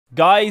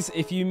Guys,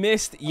 if you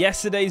missed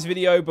yesterday's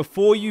video,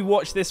 before you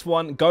watch this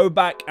one, go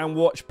back and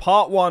watch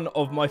part 1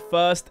 of my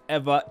first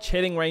ever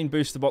Chilling Reign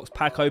booster box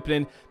pack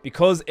opening,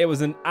 because it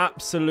was an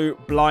absolute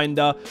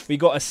blinder. We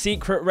got a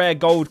secret rare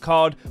gold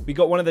card. We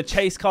got one of the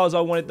chase cards I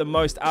wanted the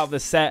most out of the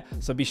set.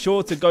 So be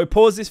sure to go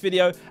pause this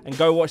video and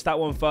go watch that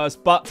one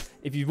first. But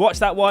if you've watched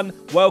that one,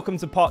 welcome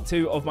to part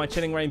 2 of my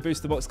Chilling Reign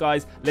booster box,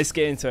 guys. Let's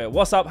get into it.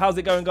 What's up? How's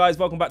it going, guys?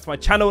 Welcome back to my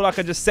channel. Like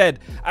I just said,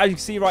 as you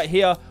can see right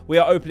here, we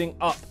are opening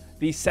up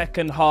the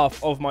second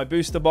half of my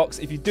booster box.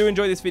 If you do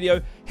enjoy this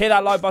video, hit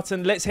that like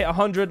button. Let's hit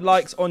 100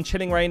 likes on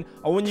Chilling Reign.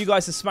 I want you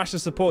guys to smash the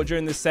support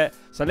during this set,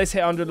 so let's hit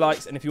 100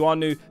 likes. And if you are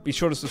new, be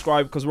sure to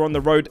subscribe, because we're on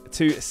the road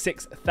to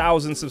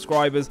 6,000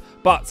 subscribers.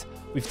 But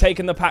we've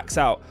taken the packs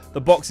out.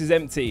 The box is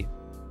empty.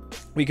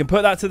 We can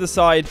put that to the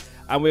side,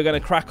 and we're going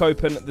to crack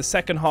open the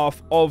second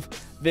half of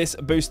this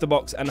booster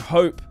box and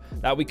hope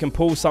that we can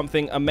pull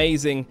something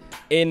amazing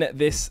in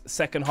this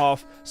second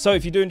half. So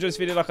if you do enjoy this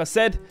video, like I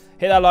said,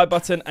 hit that like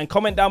button and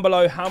comment down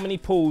below how many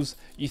pulls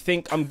you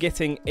think I'm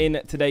getting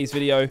in today's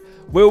video.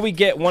 Will we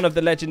get one of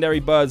the legendary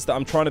birds that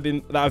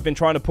I've been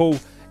trying to pull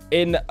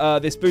in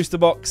this booster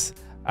box?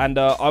 And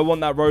I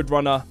want that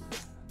Roadrunner.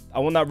 I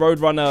want that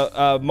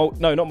Roadrunner,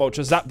 no, not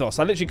Moltres, Zapdos.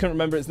 I literally couldn't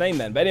remember its name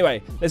then. But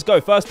anyway, let's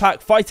go. First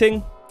pack,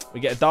 Fighting. We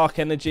get a Dark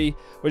Energy.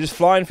 We're just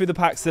flying through the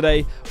packs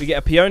today. We get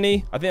a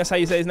Peony. I think that's how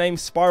you say his name.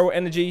 Spiral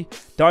Energy.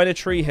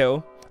 Tree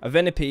Hill. A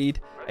Venipede.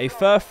 A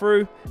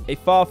Furfrou. A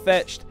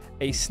Farfetch'd.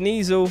 A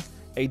Sneasel.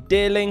 A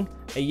Deerling.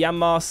 A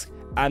Yamask.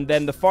 And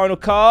then the final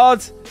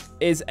card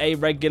is a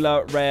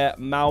regular rare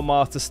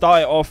Malma. To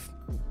start it off,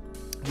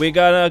 we're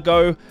going to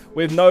go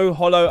with no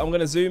holo. I'm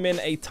going to zoom in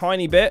a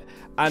tiny bit.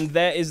 And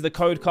there is the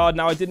code card.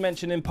 Now, I did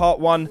mention in part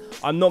 1,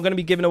 I'm not going to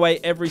be giving away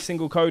every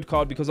single code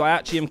card, because I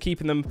actually am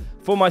keeping them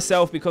for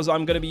myself, because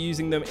I'm going to be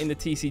using them in the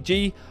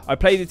TCG. I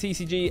play the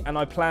TCG and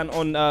I plan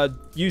on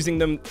using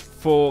them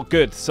for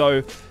good.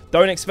 So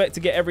don't expect to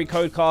get every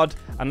code card.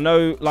 I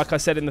know, like I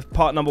said in the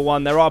part number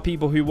 1, there are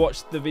people who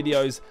watch the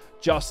videos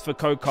just for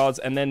code cards,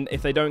 and then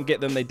if they don't get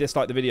them, they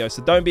dislike the video.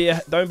 So don't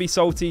be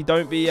salty,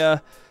 don't be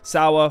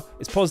sour.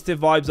 It's positive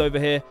vibes over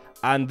here.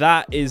 And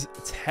that is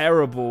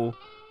terrible.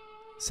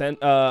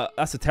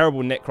 That's a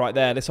terrible nick right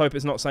there. Let's hope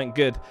it's not something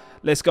good.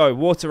 Let's go.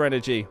 Water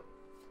Energy,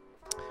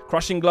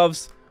 Crushing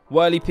Gloves,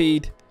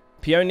 Whirlipede,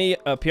 Peonia,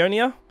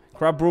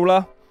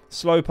 Crabrawler,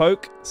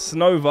 Slowpoke,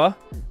 Snova,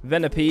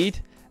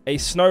 Venipede, a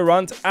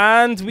Snorunt,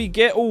 and we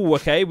get, oh,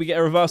 okay, we get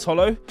a reverse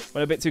holo.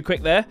 Went a bit too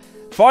quick there.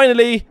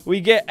 Finally,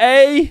 we get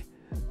a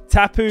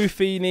Tapu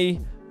Fini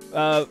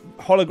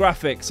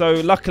holographic. So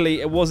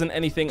luckily, it wasn't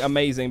anything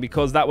amazing,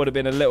 because that would have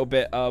been a little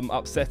bit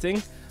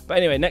upsetting. But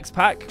anyway, next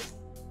pack.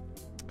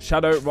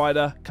 Shadow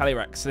Rider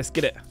Calyrex. Let's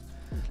get it.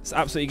 Let's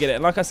absolutely get it.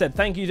 And like I said,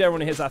 thank you to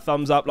everyone who hits that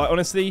thumbs up. Like,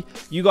 honestly,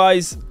 you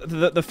guys,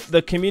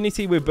 the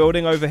community we're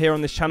building over here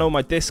on this channel,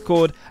 my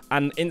Discord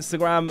and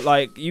Instagram,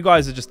 like, you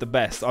guys are just the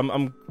best.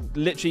 I'm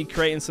literally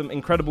creating some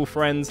incredible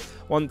friends.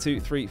 1, 2,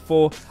 3,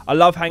 4. I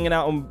love hanging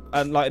out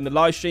on like in the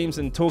live streams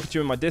and talking to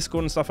you in my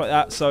Discord and stuff like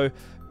that. So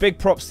big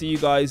props to you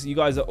guys. You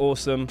guys are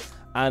awesome.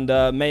 And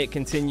may it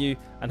continue.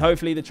 And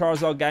hopefully the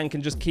Charizard gang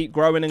can just keep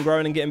growing and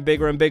growing and getting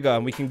bigger and bigger.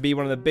 And we can be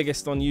one of the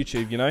biggest on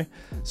YouTube, you know.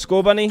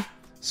 Scorbunny,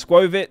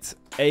 Squovit,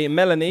 a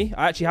Melanie.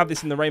 I actually have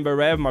this in the Rainbow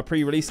Rare of my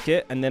pre-release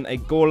kit. And then a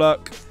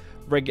Gorlurk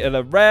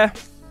regular rare.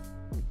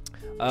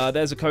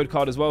 There's a code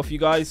card as well for you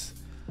guys.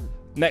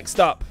 Next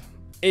up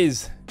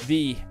is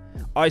the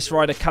Ice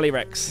Rider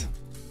Calyrex.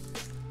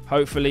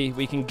 Hopefully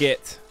we can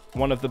get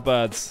one of the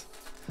birds.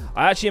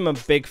 I actually am a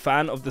big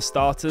fan of the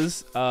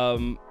starters.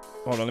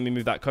 Hold on, let me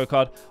move that code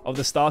card. Of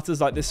the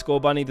starters, like this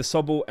Scorbunny, the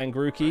Sobble, and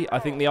Grookey. I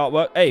think the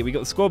artwork... Hey, we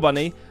got the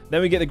Scorbunny.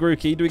 Then we get the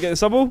Grookey. Do we get the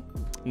Sobble?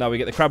 No, we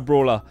get the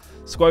Crabrawler.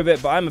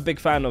 Squovit, but I'm a big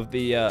fan of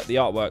the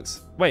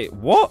artworks. Wait,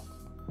 what?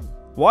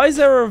 Why is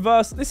there a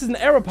reverse... This is an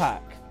error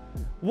pack.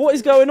 What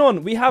is going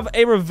on? We have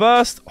a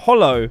reversed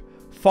holo.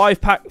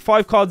 5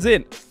 cards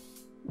in.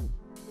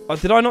 Oh,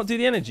 did I not do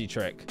the energy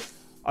trick?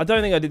 I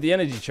don't think I did the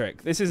energy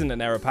trick. This isn't an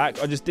error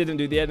pack. I just didn't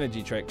do the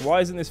energy trick.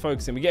 Why isn't this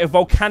focusing? We get a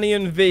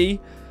Volcanion V...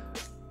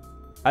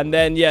 And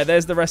then, yeah,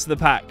 there's the rest of the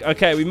pack.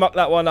 Okay, we mucked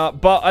that one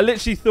up. But I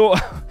literally thought...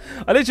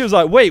 I literally was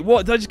like, wait,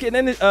 what? Did I just get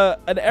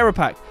an error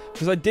pack?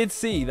 Because I did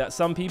see that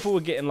some people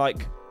were getting,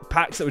 like,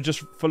 packs that were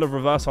just full of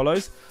reverse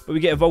holos. But we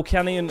get a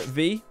Volcanion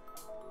V.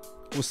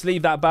 We'll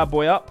sleeve that bad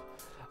boy up.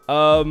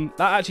 That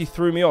actually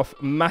threw me off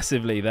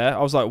massively there.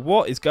 I was like,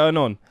 what is going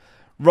on?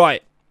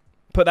 Right.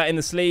 Put that in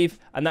the sleeve.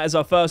 And that is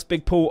our first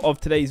big pull of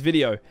today's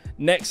video.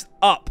 Next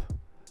up,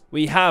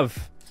 we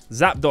have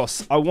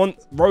Zapdos. I want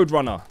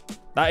Roadrunner.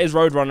 That is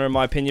Roadrunner, in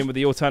my opinion, with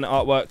the alternate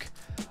artwork.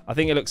 I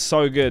think it looks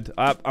so good.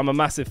 I'm a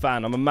massive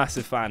fan. I'm a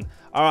massive fan.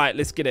 All right,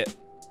 let's get it.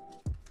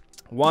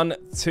 1,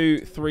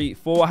 2, 3,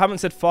 4. I haven't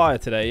said fire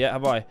today yet,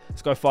 have I?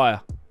 Let's go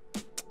fire.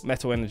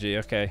 Metal Energy,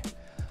 okay.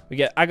 We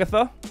get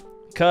Agatha,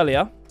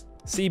 Curlia,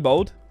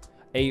 Seabold,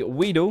 a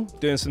Weedle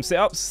doing some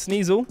sit-ups,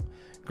 Sneasel,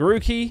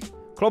 Grookey,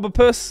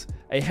 Clobberpuss,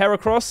 a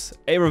Heracross,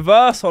 a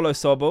reverse Holo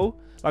Sobble.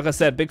 Like I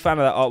said, big fan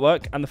of that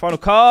artwork. And the final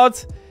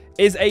card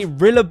is a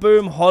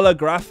Rillaboom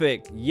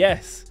holographic.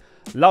 Yes,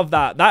 Love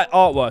that. That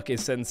artwork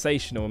is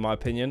sensational in my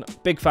opinion.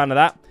 Big fan of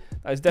that.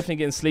 That is definitely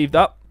getting sleeved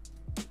up.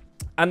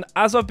 And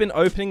as I've been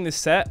opening this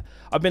set,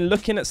 I've been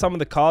looking at some of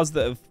the cards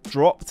that have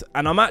dropped,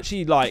 and I'm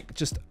actually like,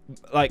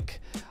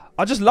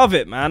 I just love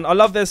it, man. I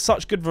love there's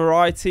such good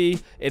variety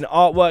in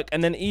artwork,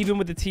 and then even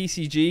with the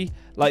TCG,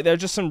 like there are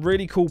just some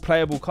really cool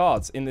playable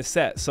cards in this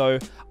set. So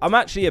I'm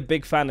actually a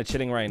big fan of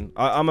Chilling Reign.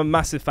 I'm a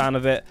massive fan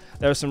of it.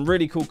 There are some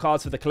really cool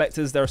cards for the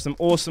collectors. There are some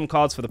awesome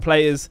cards for the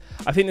players.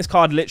 I think this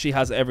card literally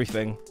has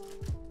everything.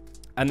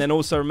 And then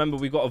also remember,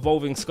 we've got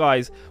Evolving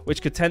Skies,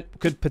 which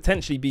could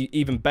potentially be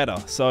even better.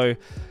 So,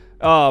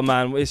 oh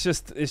man, it's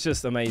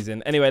just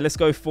amazing. Anyway, let's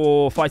go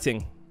for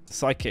Fighting.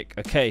 Psychic.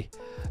 Okay,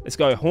 let's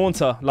go.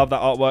 Haunter. Love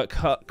that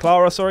artwork.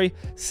 Clara, sorry.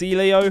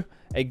 Celio.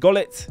 A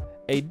Gollet.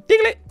 A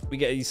Diglett. We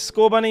get a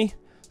Scorbunny.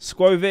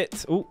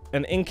 Squovit. Ooh,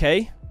 an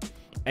Inkay.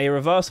 A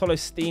Reverse Holo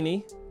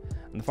Steenie.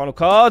 And the final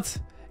card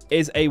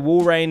is a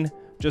Walrein,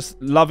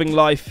 just loving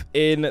life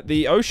in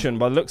the ocean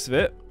by the looks of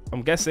it,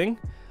 I'm guessing.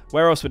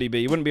 Where else would he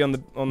be? He wouldn't be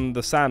on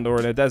the sand or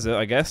in a desert,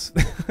 I guess.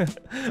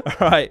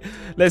 All right,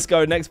 let's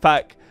go. Next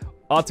pack.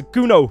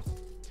 Articuno,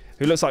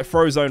 who looks like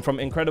Frozone from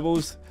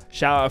Incredibles.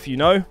 Shout out if you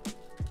know.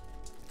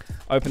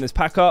 Open this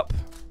pack up.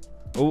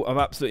 Oh, I've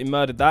absolutely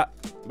murdered that,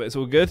 but it's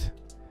all good.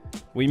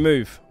 We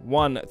move.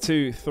 1,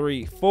 2,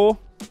 3, 4.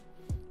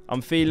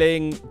 I'm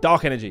feeling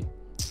Dark Energy.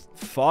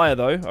 Fire,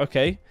 though.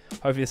 Okay.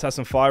 Hopefully this has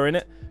some fire in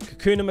it.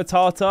 Kakuna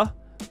Matata.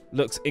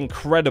 Looks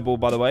incredible,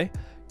 by the way.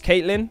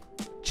 Caitlyn.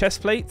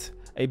 Chestplate.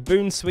 A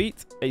Boon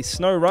Sweet. A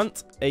Snow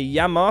Runt. A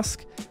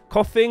Yamask.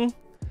 Coughing.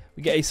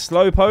 We get a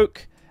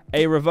Slowpoke.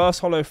 A Reverse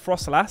Holo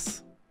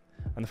Frostlass.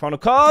 And the final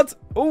card,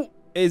 oh,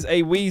 is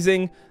a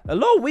Weezing. A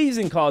lot of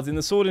Weezing cards in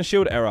the Sword and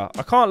Shield era.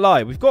 I can't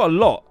lie. We've got a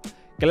lot.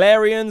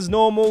 Galarians,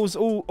 normals,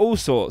 all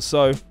sorts.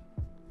 So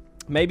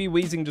maybe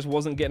Weezing just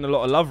wasn't getting a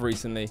lot of love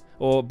recently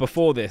or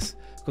before this.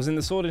 Because in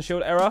the Sword and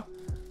Shield era,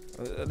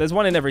 there's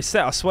one in every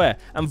set, I swear.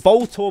 And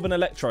Voltorb and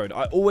Electrode,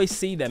 I always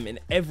see them in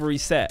every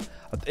set.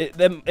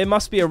 It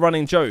must be a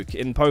running joke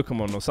in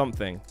Pokemon or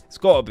something. It's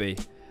got to be.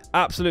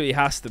 Absolutely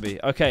has to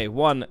be. Okay,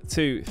 1,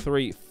 2,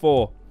 3,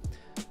 4.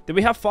 Did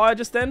we have fire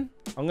just then?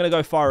 I'm going to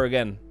go fire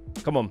again.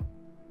 Come on.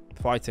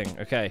 Fighting.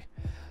 Okay.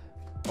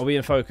 Are we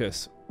in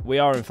focus? We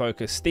are in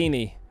focus.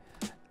 Steenie.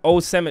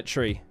 Old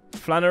Cemetery.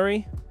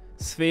 Flannery.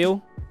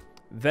 Spheal.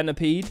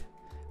 Venipede.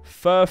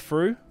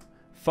 Furfru.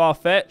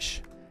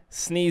 Farfetch.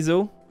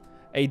 Sneasel.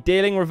 A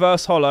Dealing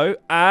Reverse Holo.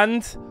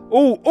 And...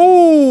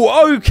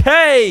 oh,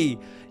 okay!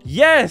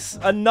 Yes,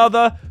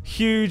 another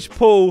huge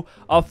pull.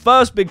 Our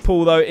first big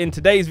pull, though, in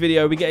today's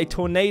video, we get a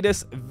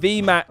Tornadus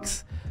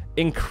VMAX.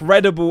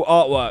 Incredible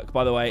artwork,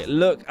 by the way.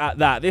 Look at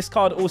that. This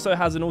card also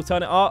has an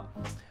alternate art,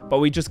 but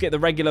we just get the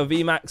regular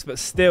VMAX. But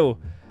still,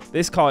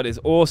 this card is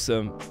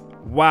awesome.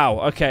 Wow.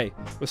 Okay,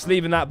 we're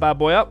sleeving that bad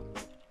boy up,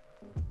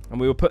 and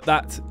we will put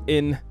that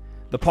in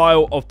the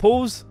pile of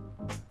pulls.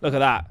 Look at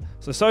that.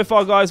 So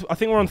far, guys, I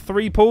think we're on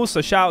 3 pulls.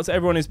 So shout out to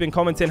everyone who's been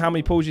commenting how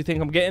many pulls you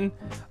think I'm getting.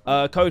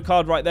 Code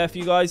card right there for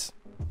you guys.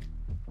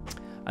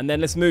 And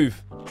then let's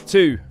move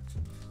to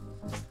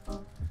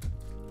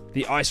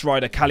the Ice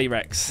Rider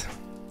Calyrex.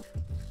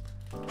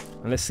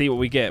 And let's see what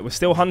we get. We're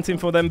still hunting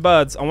for them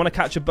birds. I want to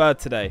catch a bird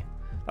today.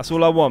 That's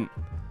all I want.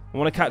 I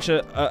want to catch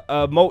a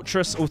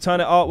Moltres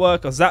alternate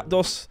artwork, a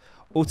Zapdos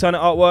alternate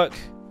artwork.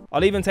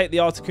 I'll even take the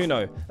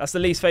Articuno. That's the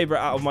least favorite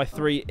out of my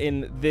 3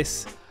 in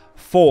this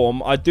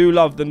form. I do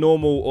love the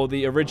normal or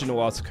the original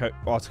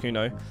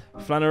Articuno.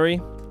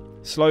 Flannery,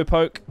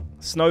 Slowpoke,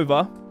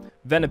 Snova,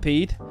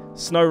 Venipede,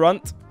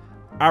 Snorunt,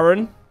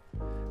 Aaron,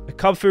 a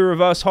Cubfu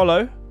Reverse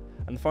Holo,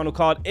 and the final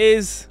card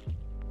is...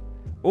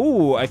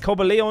 ooh, a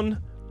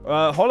Cobalion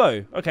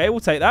Holo. Okay, we'll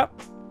take that.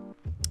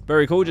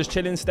 Very cool. Just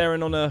chilling,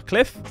 staring on a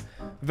cliff.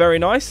 Very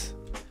nice.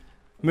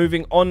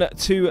 Moving on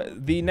to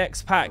the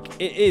next pack.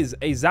 It is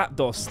a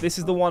Zapdos. This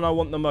is the one I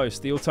want the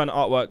most. The alternate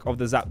artwork of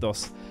the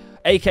Zapdos,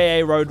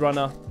 aka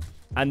Roadrunner,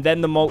 and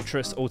then the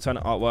Moltres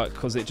alternate artwork,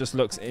 because it just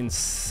looks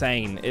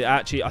insane. It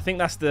actually, I think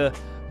that's the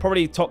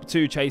probably top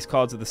 2 chase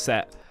cards of the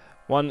set.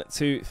 1,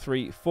 2,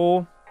 3,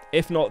 4.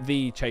 If not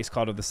the chase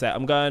card of the set.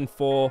 I'm going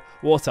for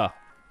Water.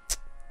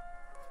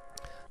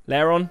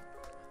 Lairon,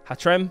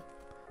 Hatrem,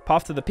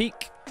 Path to the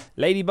Peak,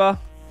 Ladybug,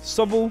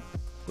 Sobble,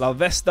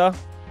 Larvesta,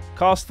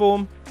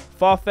 Castform,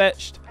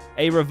 Farfetch'd,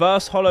 a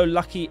Reverse Holo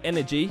Lucky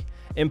Energy.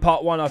 In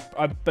part 1,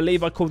 I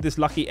believe I called this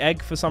Lucky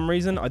Egg for some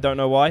reason. I don't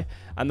know why.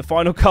 And the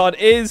final card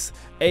is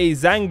a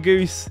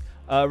Zangoose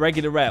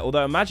regular rare.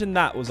 Although imagine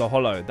that was a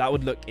holo. That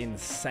would look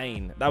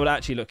insane. That would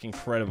actually look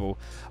incredible.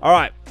 All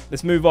right,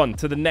 let's move on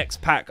to the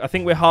next pack. I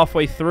think we're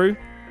halfway through.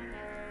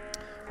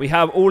 We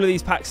have all of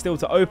these packs still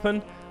to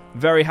open.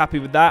 Very happy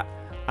with that.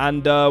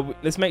 And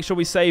let's make sure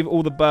we save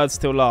all the birds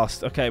till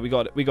last. Okay, we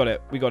got it. We got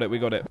it. We got it. We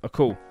got it. Oh,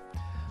 cool.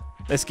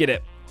 Let's get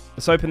it.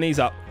 Let's open these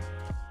up.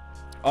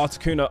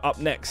 Articuno up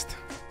next.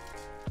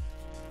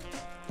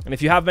 And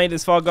if you have made it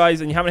this far,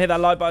 guys, and you haven't hit that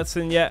like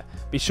button yet,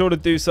 be sure to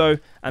do so.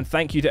 And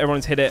thank you to everyone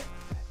who's hit it.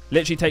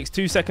 Literally takes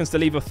 2 seconds to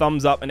leave a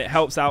thumbs up, and it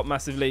helps out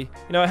massively.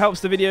 You know, it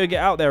helps the video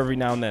get out there every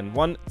now and then.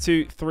 1,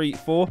 2, 3,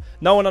 4.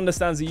 No one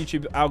understands the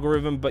YouTube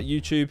algorithm, but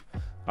YouTube.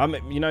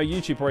 You know,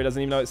 YouTube probably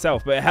doesn't even know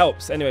itself, but it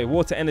helps. Anyway,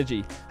 Water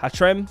Energy,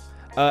 Hatrem,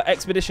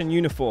 Expedition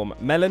Uniform,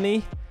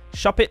 Melanie,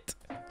 Shuppet,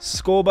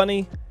 Score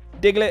Bunny,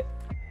 Diglett,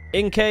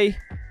 Inkay,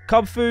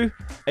 Cubfu,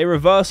 a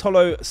Reverse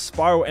Hollow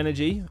Spiral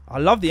Energy. I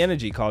love the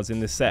energy cards in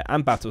this set,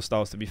 and Battle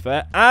Styles, to be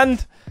fair.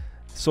 And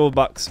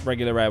Swordbucks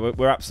regular rare.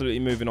 We're absolutely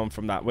moving on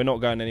from that. We're not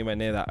going anywhere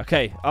near that.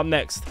 Okay, up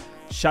next,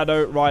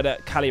 Shadow Rider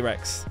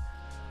Calyrex.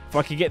 If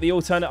I could get the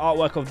alternate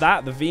artwork of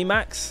that, the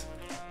VMAX.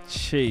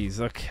 Jeez,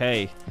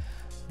 okay.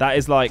 That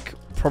is like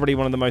probably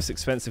one of the most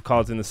expensive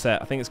cards in the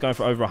set. I think it's going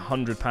for over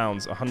 £100,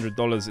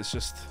 $100. It's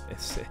just,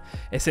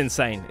 it's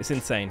insane. It's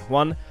insane.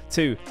 1,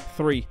 2,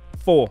 3,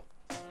 4.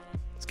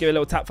 Let's give it a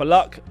little tap for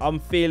luck. I'm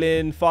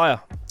feeling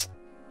fire.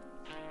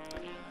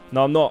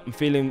 No, I'm not. I'm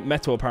feeling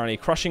metal, apparently.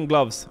 Crushing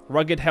Gloves,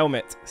 Rugged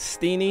Helmet,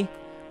 Steenie,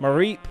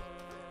 Mareep,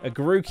 a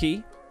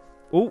Grookey.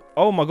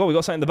 Oh my god, we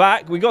got something in the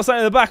back. We got something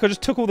in the back. I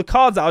just took all the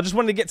cards out. I just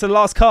wanted to get to the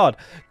last card.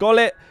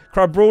 Gollet,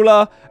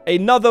 Crabrawler,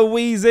 another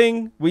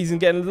Weezing. Weezing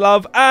getting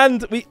love.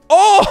 And we...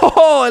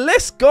 Oh,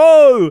 let's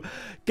go.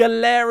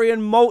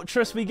 Galarian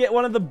Moltres. We get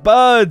one of the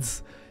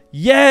birds.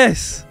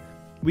 Yes.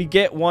 We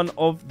get one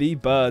of the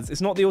birds.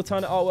 It's not the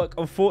alternate artwork,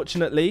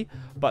 unfortunately.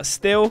 But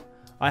still...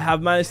 I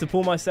have managed to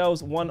pull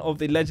myself one of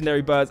the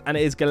legendary birds, and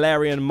it is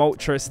Galarian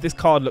Moltres. This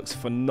card looks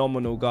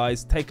phenomenal,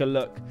 guys. Take a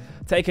look.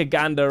 Take a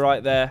gander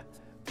right there.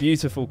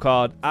 Beautiful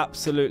card.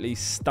 Absolutely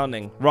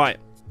stunning. Right.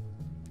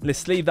 Let's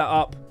sleeve that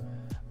up,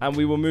 and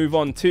we will move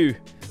on to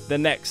the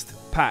next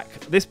pack.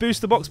 This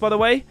booster box, by the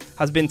way,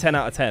 has been 10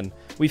 out of 10.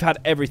 We've had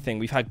everything.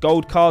 We've had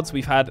gold cards.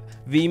 We've had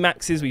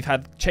VMAXs. We've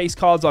had chase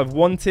cards I've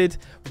wanted.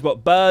 We've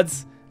got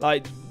birds.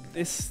 Like,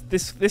 this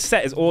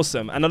set is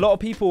awesome. And a lot of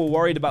people were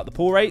worried about the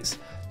pull rates.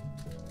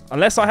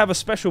 Unless I have a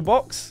special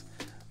box,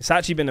 it's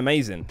actually been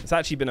amazing. It's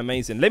actually been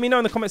amazing. Let me know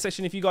in the comment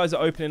section if you guys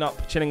are opening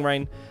up Chilling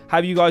Reign.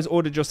 Have you guys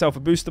ordered yourself a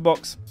booster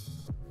box?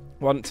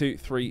 1, 2,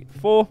 3,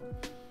 4.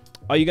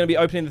 Are you going to be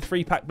opening the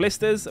 3-pack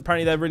blisters?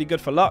 Apparently, they're really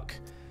good for luck.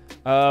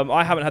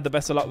 I haven't had the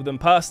best of luck with them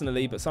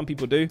personally, but some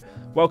people do.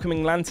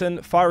 Welcoming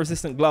Lantern,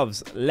 Fire-Resistant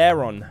Gloves,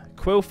 Lairon,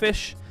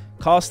 Quillfish,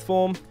 Cast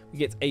Form. We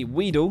get a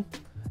Weedle,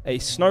 a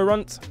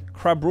Snorunt,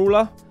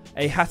 Crabrawler,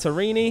 a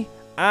Hatterini,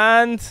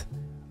 and...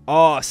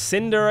 oh,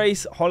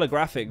 Cinderace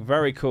holographic.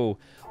 Very cool.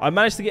 I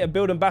managed to get a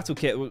build and battle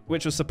kit,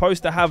 which was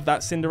supposed to have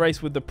that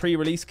Cinderace with the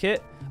pre-release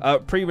kit,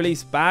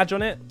 pre-release badge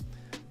on it,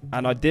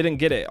 and I didn't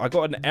get it. I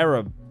got an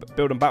error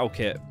build and battle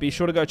kit. Be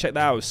sure to go check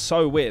that out. It was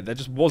so weird. There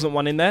just wasn't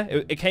one in there.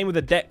 It came with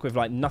a deck with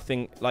like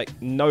nothing, like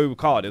no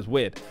card. It was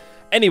weird.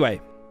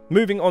 Anyway,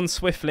 moving on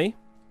swiftly.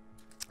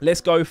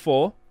 Let's go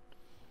for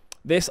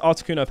this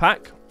Articuno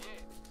pack.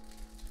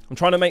 I'm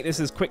trying to make this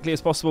as quickly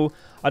as possible.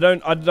 I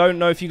don't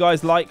know if you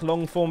guys like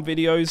long form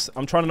videos.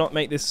 I'm trying to not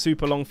make this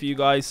super long for you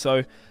guys.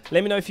 So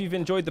let me know if you've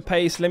enjoyed the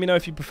pace. Let me know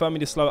if you prefer me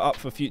to slow it up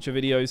for future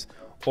videos.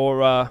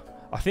 Or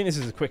I think this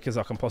is as quick as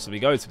I can possibly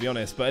go, to be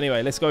honest. But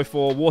anyway, let's go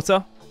for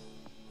Water.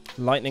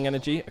 Lightning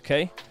Energy,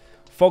 okay.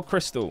 Fog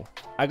Crystal,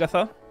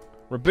 Agatha,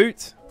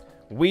 Reboot,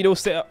 Weedle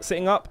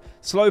sitting up,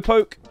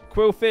 Slowpoke,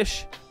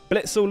 Quillfish,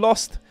 Blitzel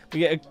Lost.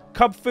 We get a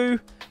Cubfu,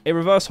 a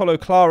Reverse Hollow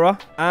Clara,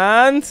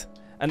 and...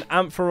 an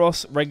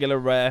Ampharos regular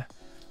rare.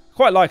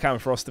 Quite like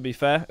Ampharos, to be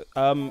fair.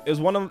 It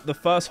was one of the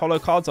first holo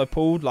cards I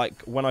pulled,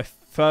 like when I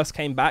first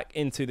came back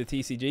into the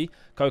TCG.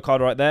 Code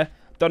card right there.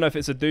 Don't know if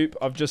it's a dupe.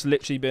 I've just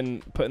literally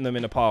been putting them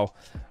in a pile.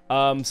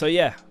 So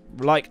yeah,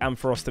 like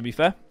Ampharos, to be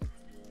fair.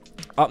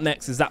 Up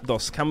next is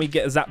Zapdos. Can we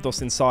get a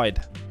Zapdos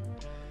inside?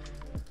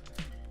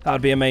 That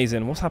would be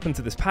amazing. What's happened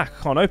to this pack?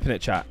 I can't open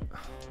it, chat.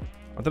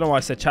 I don't know why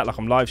I said chat like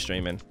I'm live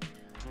streaming.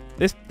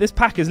 This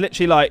pack is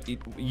literally like,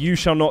 you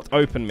shall not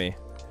open me.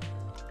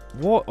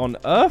 What on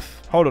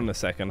earth? Hold on a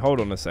second. Hold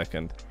on a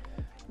second.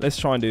 Let's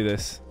try and do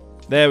this.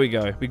 There we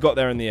go. We got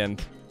there in the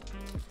end.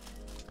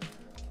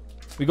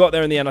 We got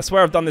there in the end. I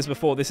swear I've done this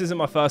before. This isn't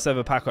my first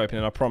ever pack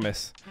opening, I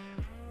promise.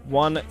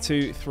 1,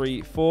 2,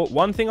 3, 4.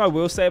 One thing I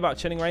will say about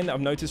Chilling Reign that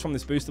I've noticed from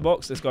this booster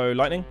box, let's go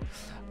Lightning,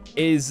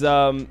 is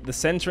the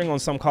centering on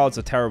some cards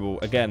are terrible.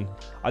 Again,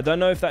 I don't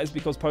know if that is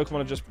because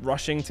Pokemon are just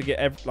rushing to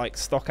get like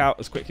stock out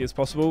as quickly as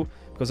possible,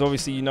 because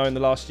obviously, you know, in the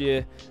last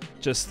year,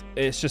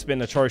 it's just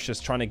been atrocious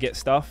trying to get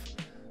stuff.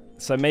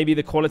 So maybe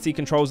the quality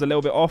control is a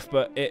little bit off,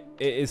 but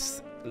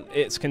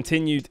it's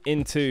continued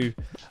into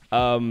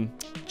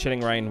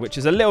Chilling Reign, which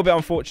is a little bit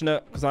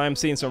unfortunate because I am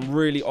seeing some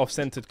really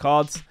off-centered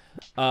cards.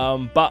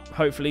 But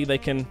hopefully they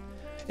can,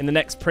 in the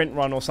next print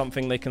run or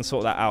something, they can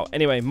sort that out.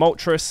 Anyway,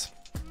 Moltres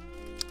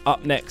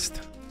up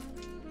next.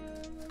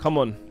 Come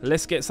on,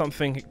 let's get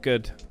something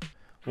good.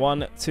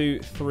 1, 2,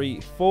 3,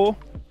 4.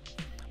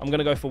 I'm going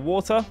to go for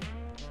Water.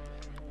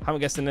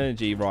 Haven't guessed an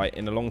energy right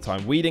in a long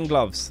time. Weeding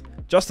Gloves,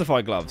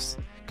 Justify Gloves,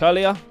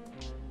 Curlia,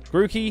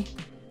 Grookey,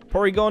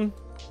 Porygon,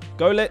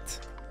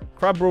 Golett,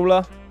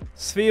 Crabrawler,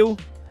 Spheal,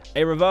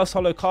 a Reverse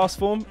Hollow Cast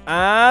Form,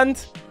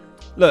 and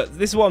look,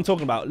 this is what I'm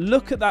talking about.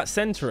 Look at that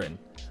centering.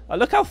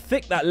 Look how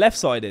thick that left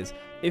side is.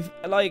 If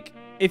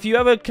if you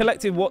ever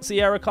collected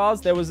WotC era cards,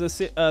 there was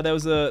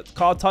a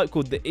card type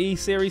called the E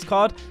series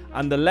card,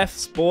 and the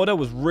left border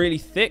was really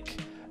thick.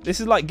 This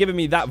is like giving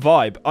me that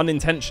vibe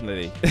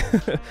unintentionally.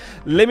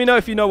 Let me know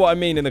if you know what I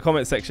mean in the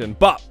comment section.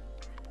 But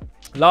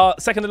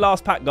second to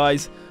last pack,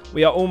 guys.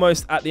 We are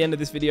almost at the end of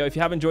this video. If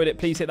you have enjoyed it,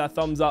 please hit that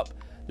thumbs up.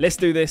 Let's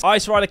do this.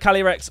 Ice Rider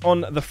Calyrex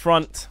on the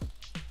front.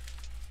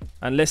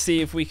 And let's see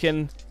if we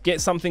can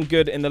get something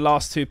good in the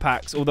last 2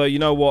 packs. Although, you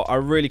know what? I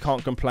really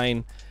can't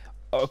complain.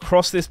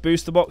 Across this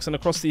booster box and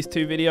across these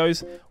 2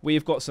 videos,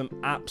 we've got some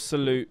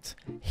absolute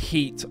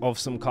heat of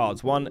some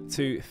cards. 1,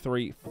 2,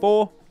 3,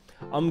 4.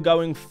 I'm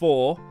going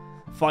for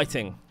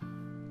fighting.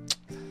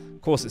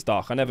 Of course it's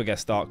dark. I never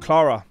guess dark.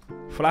 Clara,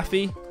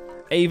 Flaffy,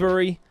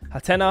 Avery,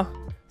 Hatena,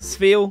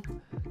 Sfeel,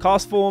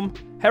 Castform,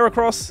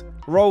 Heracross,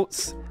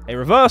 Roltz, a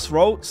reverse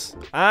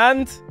Roltz,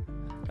 and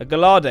a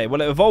Galade.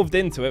 Well, it evolved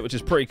into it, which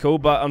is pretty cool,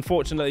 but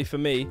unfortunately for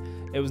me,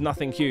 it was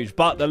nothing huge.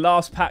 But the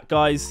last pack,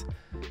 guys,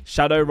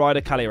 Shadow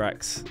Rider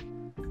Calyrex.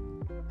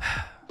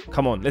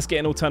 Come on, let's get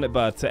an alternate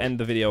bird to end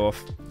the video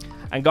off.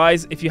 And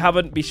guys, if you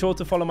haven't, be sure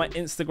to follow my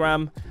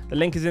Instagram. The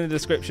link is in the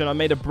description. I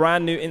made a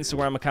brand new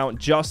Instagram account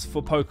just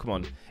for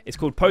Pokemon. It's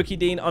called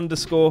PokeDean_.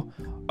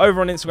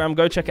 Over on Instagram,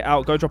 go check it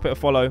out. Go drop it a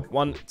follow.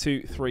 1,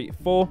 2, 3,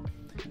 4.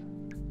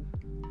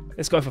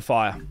 Let's go for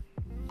fire.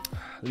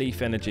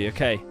 Leaf Energy,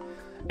 okay.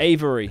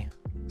 Avery,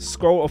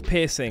 Scroll of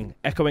Piercing,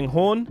 Echoing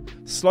Horn,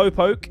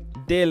 Slowpoke,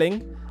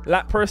 Deerling,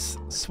 Lapras,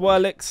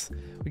 Swirlix.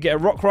 We get a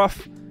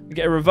Rockruff. We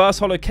get a Reverse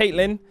Holo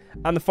Caitlyn.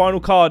 And the final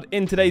card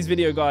in today's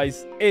video,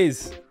 guys,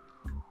 is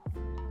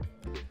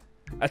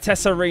a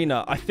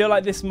Tessarina. I feel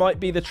like this might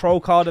be the troll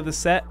card of the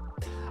set.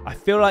 I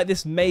feel like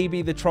this may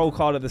be the troll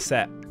card of the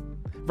set.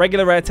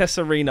 Regular rare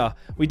Tessarina.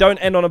 We don't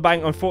end on a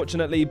bang,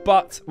 unfortunately,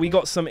 but we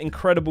got some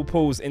incredible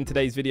pulls in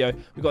today's video.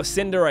 We got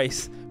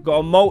Cinderace, we got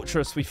a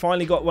Moltres. We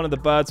finally got one of the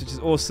birds, which is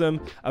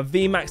awesome. A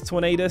VMAX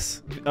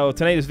Tornadus, or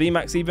Tornadus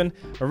VMAX even.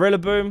 A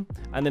Rillaboom,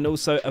 and then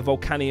also a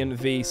Volcanion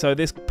V. So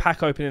this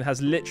pack opening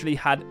has literally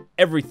had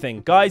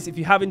everything. Guys, if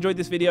you have enjoyed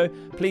this video,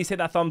 please hit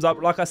that thumbs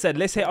up. Like I said,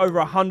 let's hit over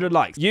 100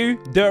 likes.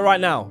 You, do it right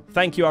now.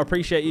 Thank you, I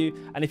appreciate you.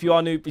 And if you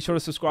are new, be sure to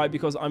subscribe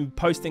because I'm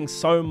posting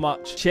so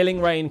much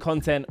Chilling Reign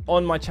content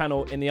on my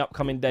channel in the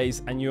upcoming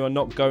days, and you are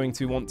not going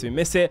to want to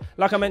miss it.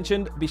 Like I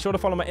mentioned, be sure to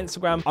follow my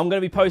Instagram. I'm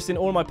going to be posting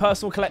all my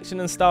personal collection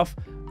and stuff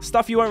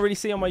you won't really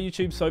see on my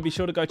YouTube, so be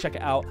sure to go check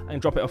it out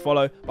and drop it a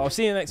follow. But I'll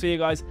see you in the next video,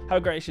 guys. Have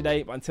a great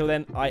day, but until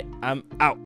then, I am out.